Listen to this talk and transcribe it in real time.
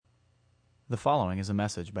The following is a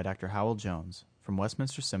message by Dr. Howell Jones from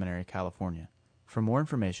Westminster Seminary, California. For more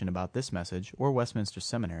information about this message or Westminster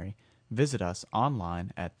Seminary, visit us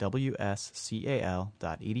online at wscal.edu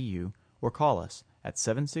or call us at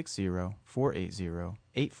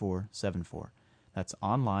 760-480-8474. That's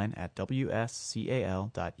online at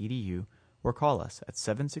wscal.edu or call us at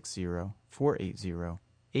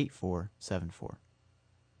 760-480-8474.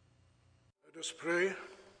 Let us pray.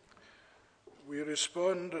 We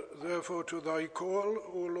respond, therefore, to thy call,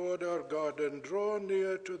 O Lord our God, and draw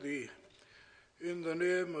near to thee. In the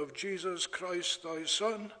name of Jesus Christ, thy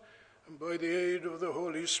Son, and by the aid of the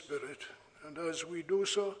Holy Spirit. And as we do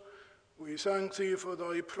so, we thank thee for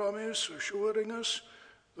thy promise, assuring us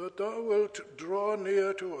that thou wilt draw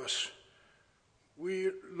near to us.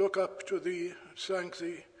 We look up to thee, thank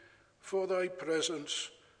thee for thy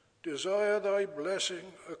presence, desire thy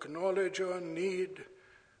blessing, acknowledge our need,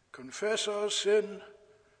 confess our sin,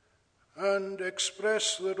 and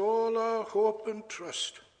express that all our hope and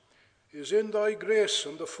trust is in thy grace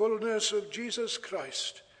and the fullness of Jesus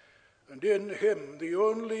Christ, and in him, the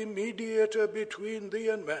only mediator between thee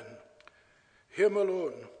and men. Him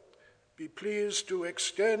alone be pleased to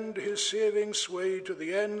extend his saving sway to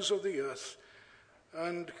the ends of the earth,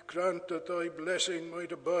 and grant that thy blessing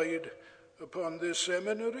might abide upon this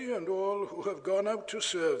seminary and all who have gone out to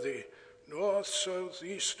serve thee, north, south,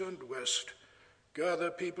 east, and west.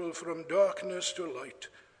 Gather people from darkness to light,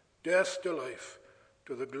 death to life,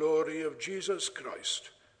 to the glory of Jesus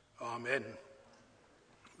Christ. Amen.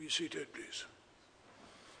 Be seated, please.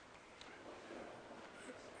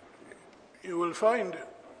 You will find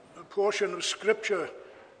a portion of Scripture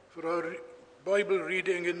for our Bible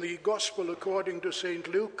reading in the Gospel according to St.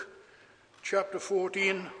 Luke, chapter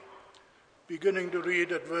 14, beginning to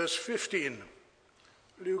read at verse 15.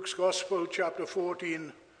 Luke's Gospel, chapter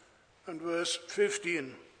 14, and verse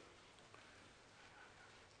 15.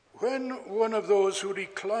 When one of those who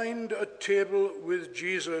reclined at table with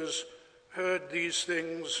Jesus heard these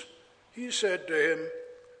things, he said to him,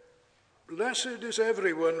 "Blessed is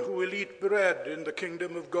everyone who will eat bread in the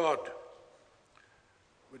kingdom of God."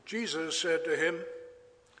 But Jesus said to him,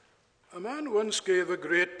 "A man once gave a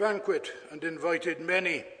great banquet and invited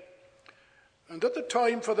many. And at the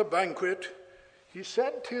time for the banquet, he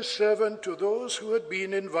sent his servant to those who had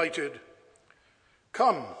been invited.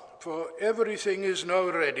 'Come, for everything is now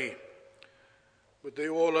ready.' But they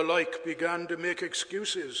all alike began to make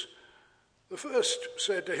excuses. The first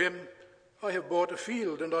said to him, 'I have bought a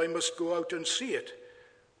field and I must go out and see it.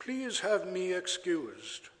 Please have me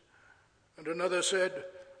excused.' And another said,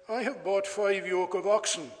 'I have bought 5 yoke of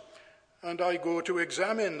oxen and I go to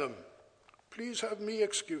examine them. Please have me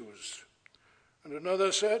excused.' And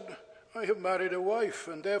another said, 'I have married a wife,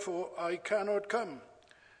 and therefore I cannot come.'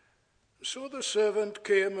 So the servant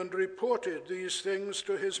came and reported these things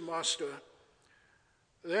to his master.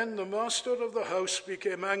 Then the master of the house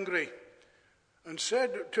became angry and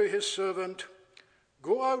said to his servant,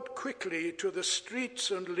 'Go out quickly to the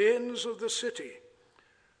streets and lanes of the city,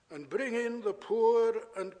 and bring in the poor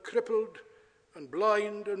and crippled and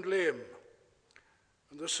blind and lame.'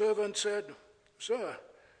 And the servant said, 'Sir,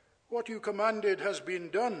 what you commanded has been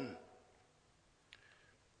done,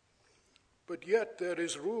 but yet there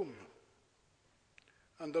is room.'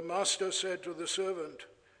 And the master said to the servant,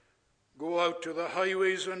 'Go out to the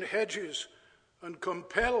highways and hedges and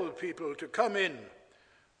compel people to come in,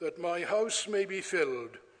 that my house may be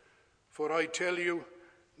filled. For I tell you,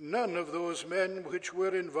 none of those men which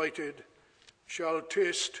were invited shall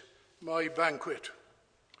taste my banquet.'"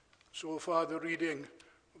 So far the reading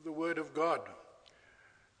of the Word of God.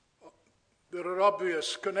 There are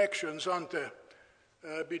obvious connections, aren't there,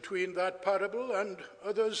 between that parable and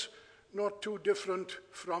others not too different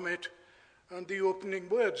from it, and the opening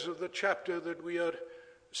words of the chapter that we are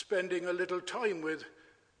spending a little time with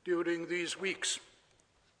during these weeks.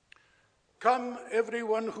 "Come,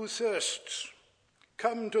 everyone who thirsts,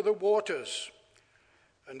 come to the waters,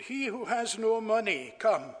 and he who has no money,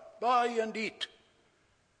 come, buy and eat.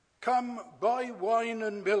 Come, buy wine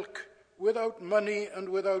and milk without money and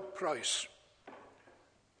without price.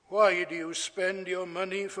 Why do you spend your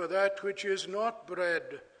money for that which is not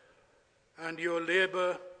bread, and your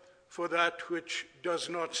labor for that which does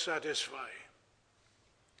not satisfy?"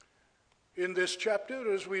 In this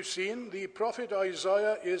chapter, as we've seen, the prophet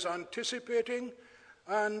Isaiah is anticipating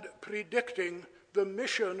and predicting the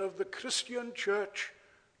mission of the Christian church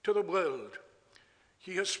to the world.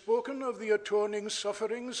 He has spoken of the atoning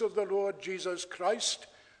sufferings of the Lord Jesus Christ,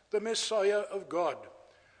 the Messiah of God,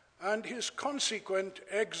 and his consequent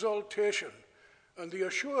exaltation and the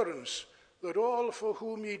assurance that all for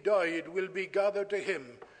whom he died will be gathered to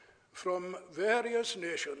him from various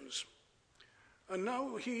nations. And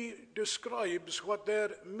now he describes what their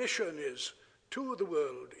mission is to the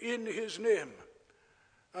world in his name.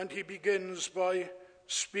 And he begins by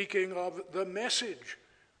speaking of the message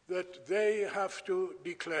that they have to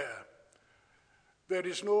declare. There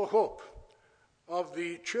is no hope of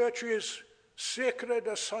the church's sacred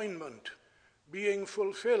assignment being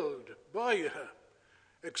fulfilled by her,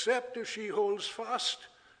 except if she holds fast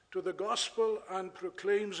to the gospel and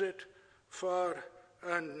proclaims it far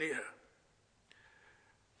and near.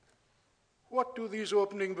 What do these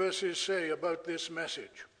opening verses say about this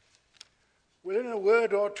message? Well, in a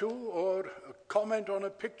word or two, or a comment on a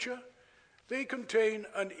picture, they contain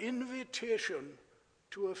an invitation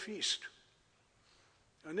to a feast.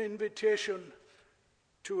 An invitation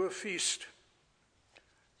to a feast.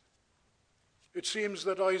 It seems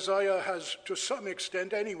that Isaiah has, to some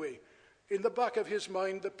extent anyway, in the back of his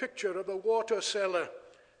mind the picture of a water seller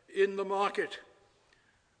in the market.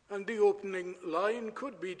 And the opening line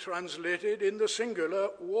could be translated in the singular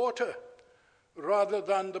water rather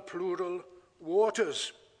than the plural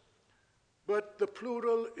waters. But the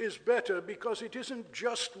plural is better because it isn't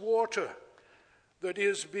just water that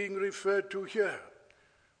is being referred to here.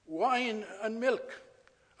 Wine and milk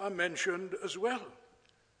are mentioned as well,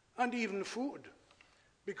 and even food,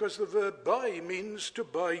 because the verb buy means to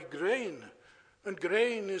buy grain, and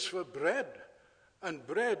grain is for bread, and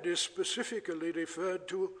bread is specifically referred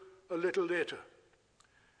to a little later.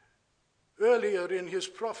 Earlier in his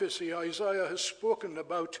prophecy, Isaiah has spoken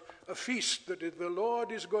about a feast that the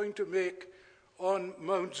Lord is going to make on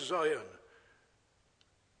Mount Zion.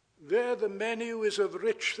 There the menu is of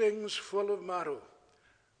rich things full of marrow,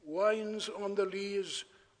 wines on the lees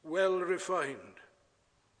well refined.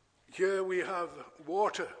 Here we have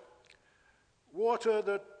water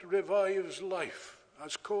that revives life,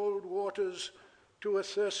 as cold waters to a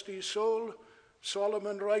thirsty soul.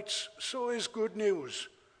 Solomon writes, so is good news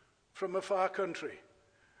from a far country.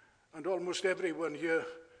 And almost everyone here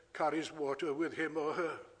carries water with him or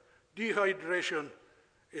her. Dehydration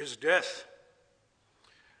is death.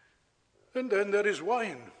 And then there is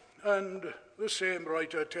wine. And the same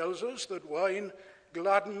writer tells us that wine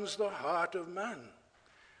gladdens the heart of man.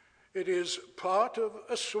 It is part of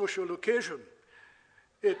a social occasion.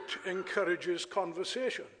 It encourages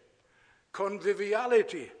conversation.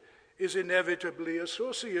 Conviviality is inevitably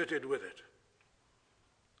associated with it.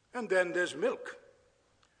 And then there's milk.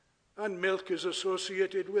 And milk is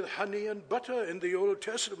associated with honey and butter in the Old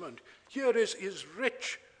Testament. Here is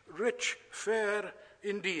rich, rich fare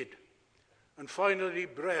indeed. And finally,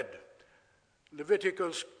 bread.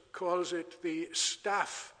 Leviticus calls it the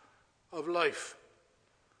staff of life.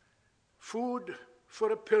 Food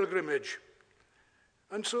for a pilgrimage.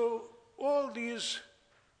 And so all these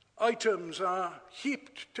items are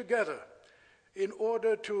heaped together in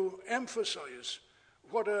order to emphasize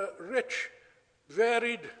what a rich,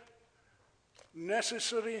 varied,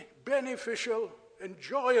 necessary, beneficial,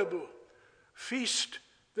 enjoyable feast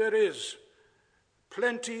there is.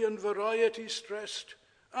 Plenty and variety stressed,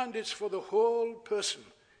 and it's for the whole person.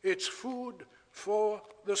 It's food for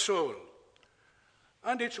the soul.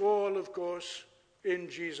 And it's all, of course, in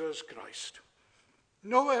Jesus Christ.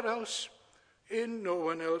 Nowhere else, in no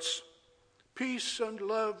one else. Peace and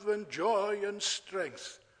love and joy and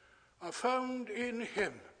strength are found in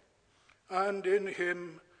him, and in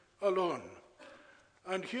him alone.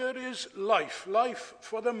 And here is life, life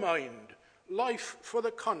for the mind, life for the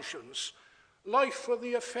conscience, life for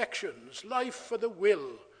the affections, life for the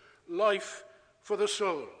will, life for the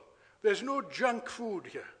soul. There's no junk food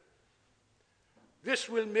here. This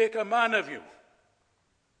will make a man of you,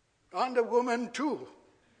 and a woman too.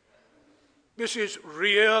 This is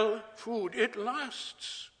real food. It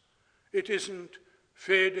lasts. It isn't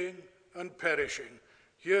fading and perishing.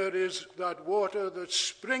 Here is that water that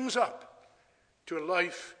springs up to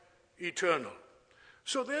life eternal.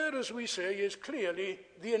 So there, as we say, is clearly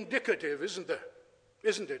the indicative, isn't there?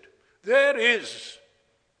 Isn't it? There is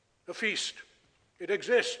a feast. It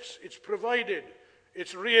exists. It's provided.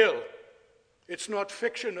 It's real. It's not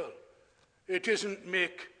fictional. It isn't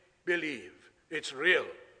make-believe. It's real.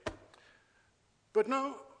 But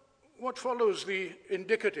now, what follows the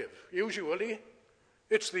indicative? Usually,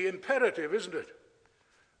 it's the imperative, isn't it?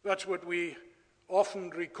 That's what we often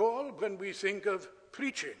recall when we think of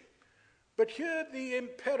preaching. But here the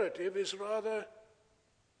imperative is rather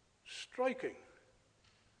striking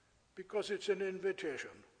because it's an invitation.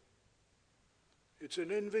 It's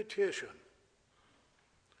an invitation.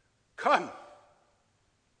 Come.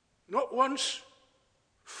 Not once,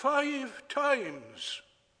 5 times.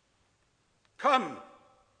 Come,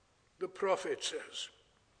 the prophet says.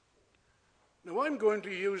 Now I'm going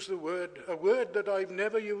to use a word that I've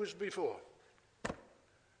never used before.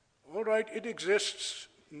 All right, it exists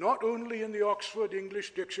not only in the Oxford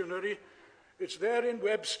English Dictionary, it's there in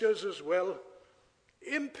Webster's as well.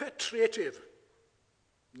 Impetrative.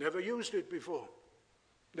 Never used it before.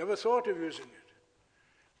 Never thought of using it.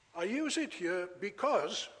 I use it here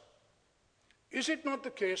because, is it not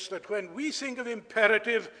the case that when we think of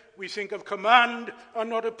imperative, we think of command and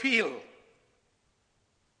not appeal?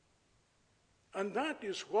 And that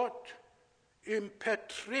is what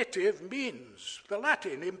impetrative means. The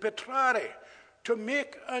Latin, impetrare, to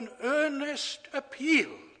make an earnest appeal.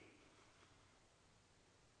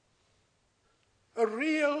 A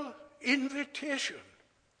real invitation,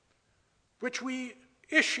 which we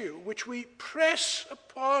issue, which we press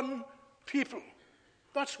upon people.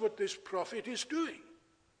 That's what this prophet is doing.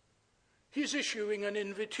 He's issuing an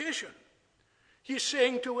invitation. He's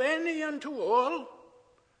saying to any and to all,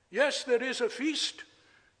 yes, there is a feast.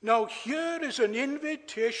 Now here is an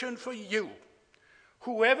invitation for you.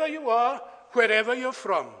 Whoever you are, wherever you're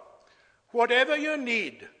from, whatever you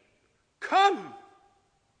need, come.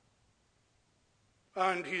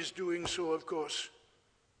 And he's doing so, of course,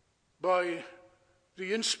 by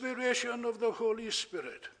the inspiration of the Holy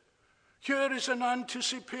Spirit. Here is an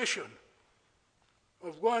anticipation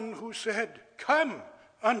of one who said, come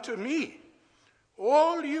unto me,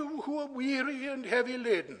 all you who are weary and heavy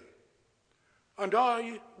laden, and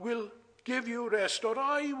I will give you rest, or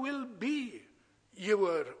I will be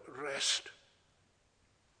your rest.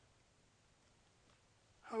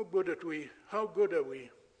 How good are we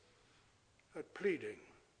at pleading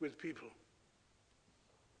with people?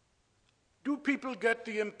 Do people get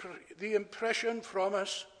the impression from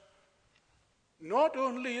us not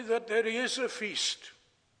only that there is a feast,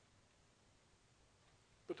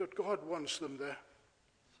 but that God wants them there,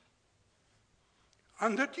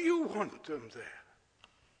 and that you want them there?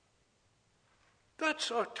 That's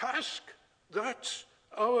our task. That's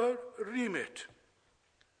our remit.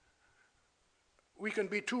 We can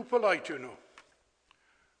be too polite, you know,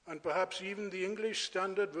 and perhaps even the English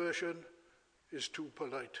Standard Version is too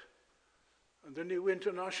polite, and the New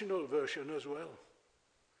International Version as well.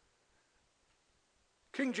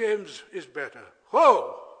 King James is better.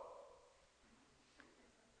 Ho!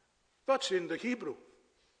 That's in the Hebrew.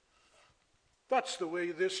 That's the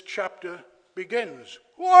way this chapter begins.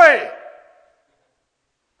 Why?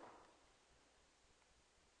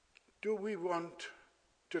 Do we want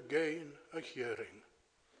to gain a hearing?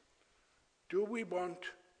 Do we want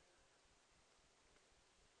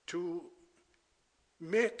to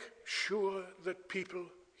make sure that people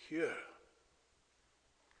hear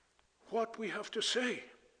what we have to say?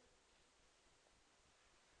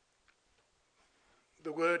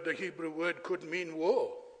 The Hebrew word could mean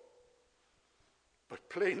woe. But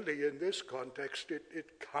plainly in this context,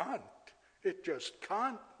 it can't. It just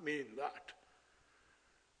can't mean that.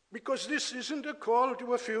 Because this isn't a call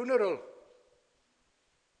to a funeral.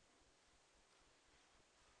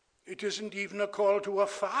 It isn't even a call to a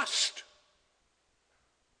fast.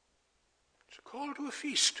 It's a call to a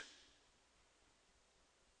feast.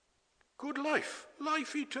 Good life,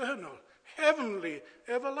 life eternal, heavenly,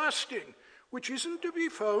 everlasting, which isn't to be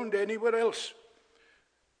found anywhere else.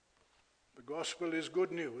 The gospel is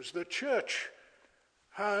good news. The church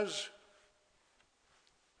has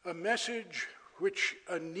a message which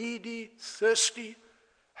a needy, thirsty,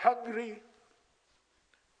 hungry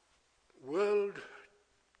world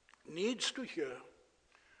needs to hear,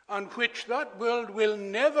 and which that world will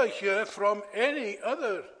never hear from any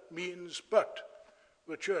other means but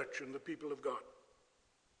the church and the people of God.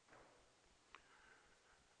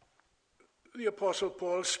 The Apostle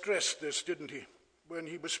Paul stressed this, didn't he, when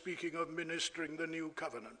he was speaking of ministering the new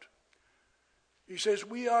covenant. He says,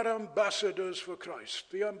 we are ambassadors for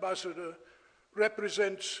Christ. The ambassador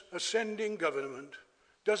represents a sending government,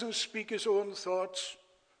 doesn't speak his own thoughts.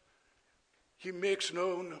 He makes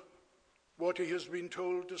known what he has been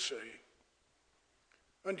told to say.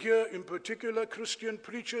 And here, in particular, Christian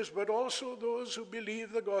preachers, but also those who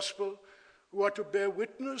believe the gospel, who are to bear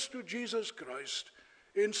witness to Jesus Christ.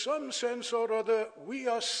 In some sense or other, we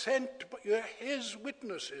are sent, his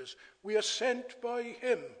witnesses. We are sent by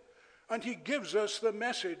him. And he gives us the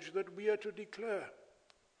message that we are to declare.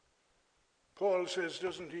 Paul says,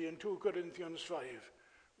 doesn't he, in 2 Corinthians 5,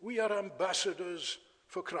 we are ambassadors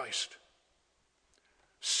for Christ,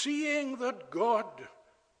 seeing that God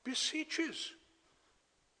beseeches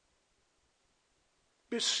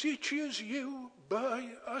you by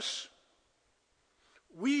us.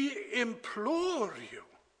 We implore you,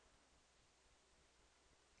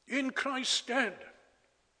 in Christ's stead,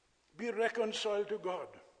 be reconciled to God.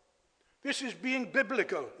 This is being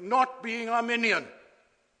biblical, not being Arminian.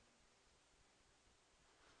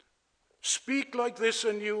 Speak like this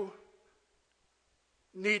and you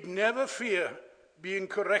need never fear being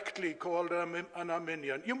correctly called an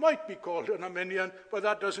Arminian. You might be called an Arminian, but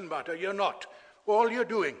that doesn't matter. You're not. All you're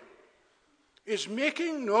doing is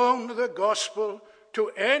making known the gospel to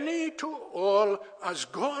any, to all, as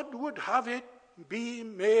God would have it be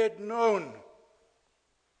made known.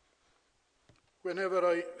 Whenever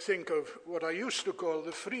I think of what I used to call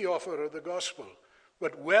the free offer of the gospel,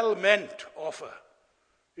 but well-meant offer,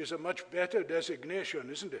 is a much better designation,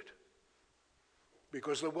 isn't it?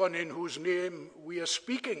 Because the one in whose name we are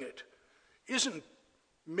speaking it isn't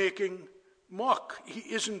making mock. He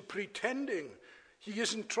isn't pretending. He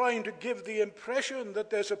isn't trying to give the impression that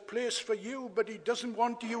there's a place for you, but he doesn't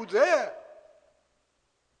want you there.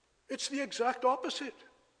 It's the exact opposite.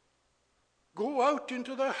 Go out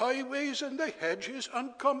into the highways and the hedges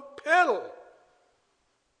and compel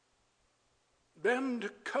them to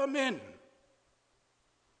come in.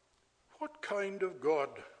 What kind of God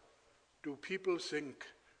do people think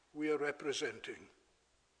we are representing?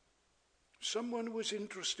 Someone who is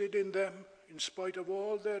interested in them in spite of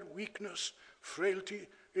all their weakness, frailty,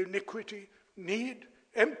 iniquity, need,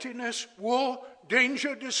 emptiness, woe,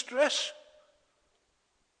 danger, distress.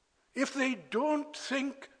 If they don't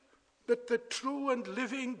think that the true and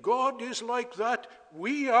living God is like that,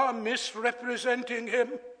 we are misrepresenting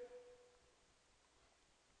him.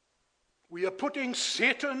 We are putting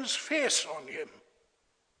Satan's face on him.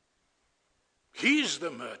 He's the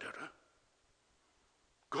murderer.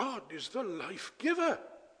 God is the life giver.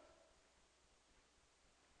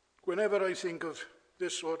 Whenever I think of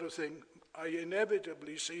this sort of thing, I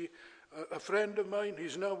inevitably see a friend of mine.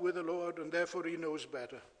 He's now with the Lord, and therefore he knows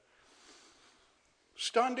better,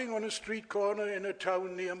 standing on a street corner in a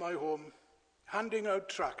town near my home, handing out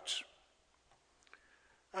tracts.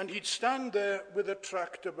 And he'd stand there with a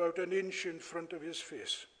tract about an inch in front of his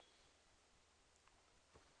face.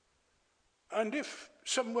 And if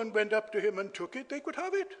someone went up to him and took it, they could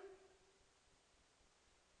have it.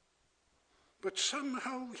 But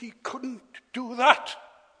somehow he couldn't do that.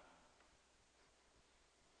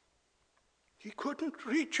 He couldn't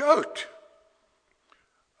reach out.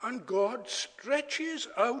 And God stretches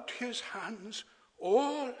out his hands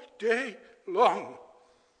all day long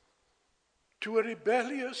to a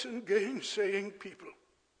rebellious and gainsaying people.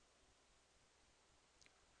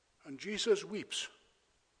 And Jesus weeps,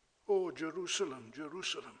 "O Jerusalem,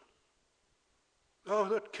 Jerusalem, thou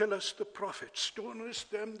that killest the prophets,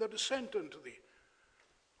 stonest them that are sent unto thee.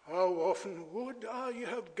 How often would I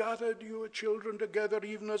have gathered your children together,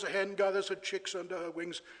 even as a hen gathers her chicks under her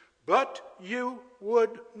wings, but you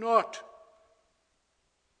would not."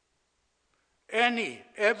 Any,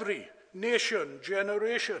 every, nation,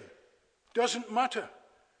 generation, doesn't matter.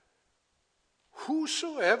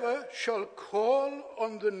 Whosoever shall call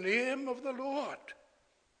on the name of the Lord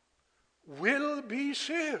will be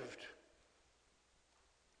saved.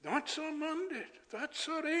 That's our mandate. That's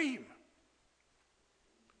our aim.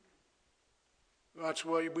 That's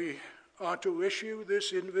why we are to issue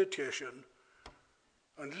this invitation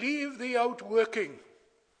and leave the outworking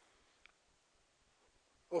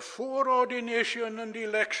of foreordination and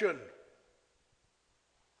election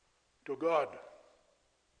to God.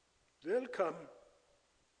 They'll come.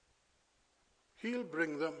 He'll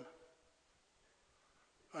bring them.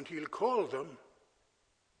 And he'll call them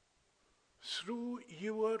through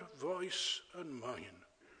your voice and mine,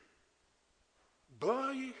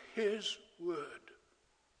 by his word.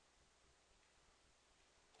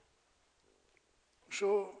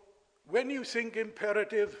 So, when you think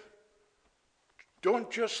imperative, don't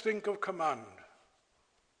just think of command.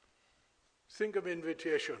 Think of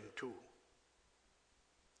invitation too.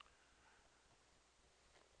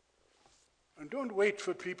 And don't wait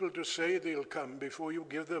for people to say they'll come before you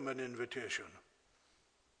give them an invitation.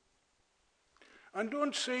 And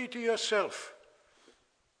don't say to yourself,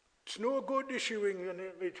 it's no good issuing an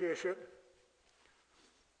invitation.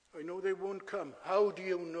 I know they won't come. How do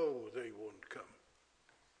you know they won't come?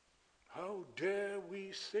 How dare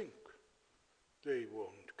we think they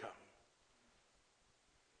won't come?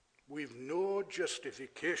 We've no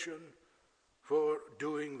justification for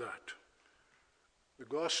doing that. The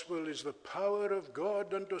gospel is the power of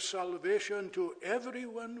God unto salvation to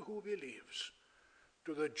everyone who believes,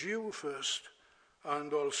 to the Jew first,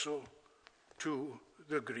 and also to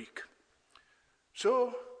the Greek.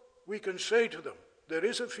 So we can say to them, there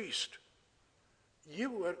is a feast.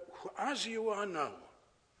 You are, as you are now,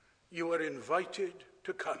 you are invited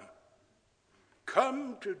to come.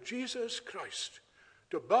 Come to Jesus Christ,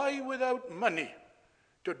 to buy without money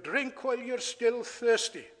to drink while you're still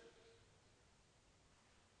thirsty,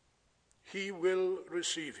 he will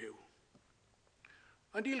receive you.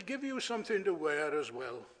 And he'll give you something to wear as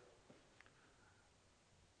well.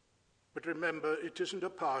 But remember, it isn't a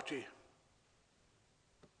party.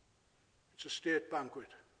 It's a state banquet.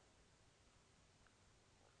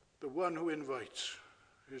 The one who invites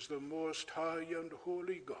is the Most High and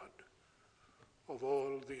Holy God of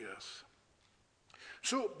all the earth.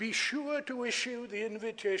 So be sure to issue the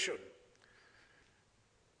invitation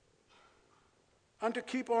and to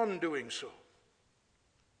keep on doing so.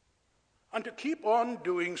 And to keep on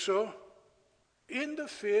doing so in the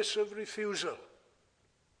face of refusal.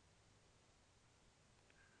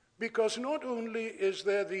 Because not only is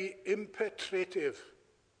there the imperative,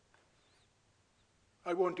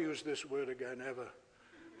 I won't use this word again ever,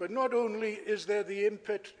 but not only is there the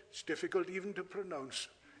it's difficult even to pronounce,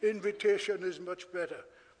 invitation is much better,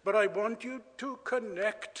 but I want you to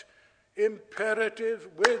connect imperative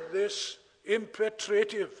with this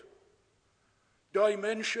imperative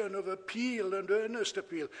dimension of appeal and earnest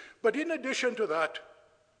appeal. But in addition to that,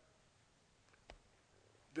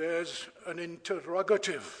 there's an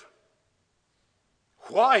interrogative.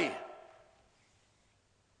 Why?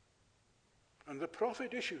 And the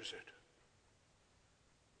prophet issues it.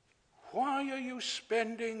 Why are you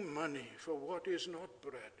spending money for what is not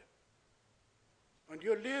bread, and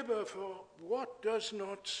your labor for what does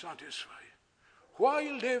not satisfy?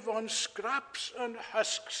 Why live on scraps and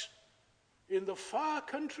husks in the far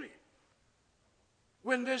country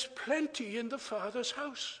when there's plenty in the Father's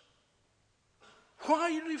house?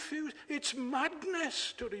 Why refuse? It's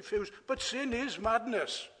madness to refuse, but sin is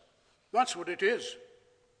madness. That's what it is.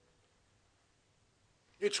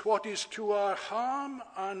 It's what is to our harm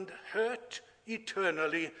and hurt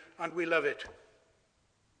eternally, and we love it.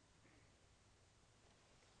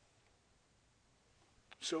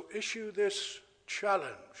 So issue this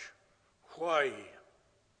challenge. Why?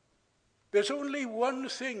 There's only one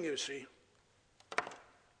thing, you see,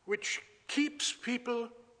 which keeps people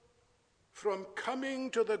from coming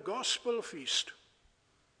to the gospel feast.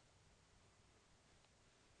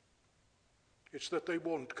 It's that they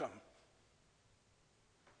won't come.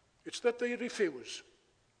 It's that they refuse.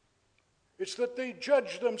 It's that they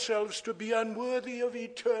judge themselves to be unworthy of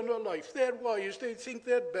eternal life. They're wise. They think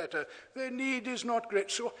they're better. Their need is not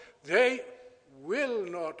great. So they will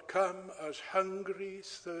not come as hungry,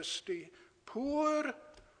 thirsty, poor,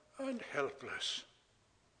 and helpless,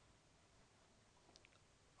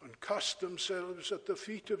 and cast themselves at the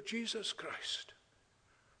feet of Jesus Christ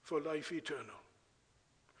for life eternal.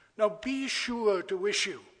 Now be sure to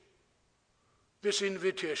issue this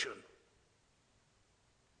invitation.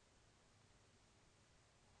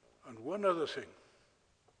 And one other thing,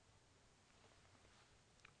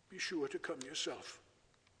 be sure to come yourself.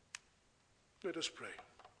 Let us pray.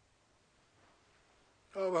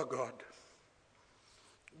 Our God,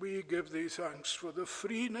 we give thee thanks for the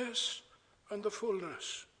freeness and the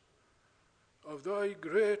fullness of thy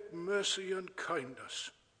great mercy and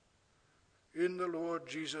kindness in the Lord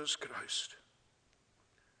Jesus Christ.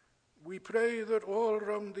 We pray that all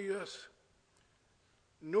round the earth,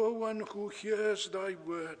 no one who hears thy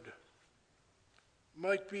word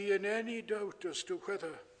might be in any doubt as to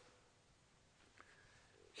whether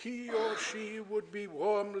he or she would be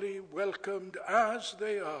warmly welcomed as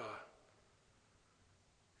they are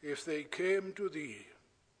if they came to thee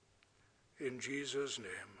in Jesus' name.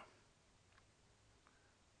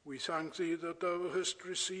 We thank thee that thou hast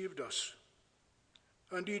received us,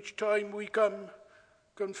 and each time we come,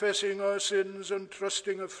 confessing our sins and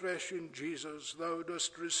trusting afresh in Jesus, thou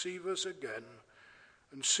dost receive us again,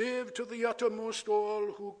 and save to the uttermost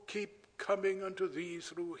all who keep coming unto thee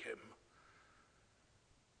through him.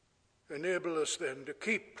 Enable us then to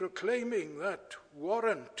keep proclaiming that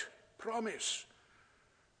warrant, promise,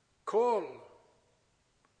 call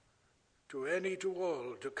to any, to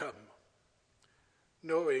all to come,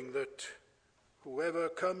 knowing that whoever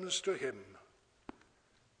comes to him,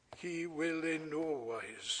 he will in no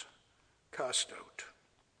wise cast out.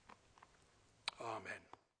 Amen.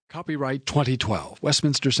 Copyright 2012,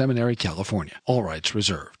 Westminster Seminary, California. All rights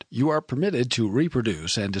reserved. You are permitted to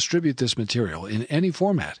reproduce and distribute this material in any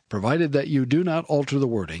format, provided that you do not alter the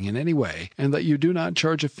wording in any way and that you do not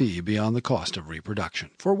charge a fee beyond the cost of reproduction.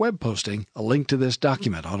 For web posting, a link to this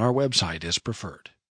document on our website is preferred.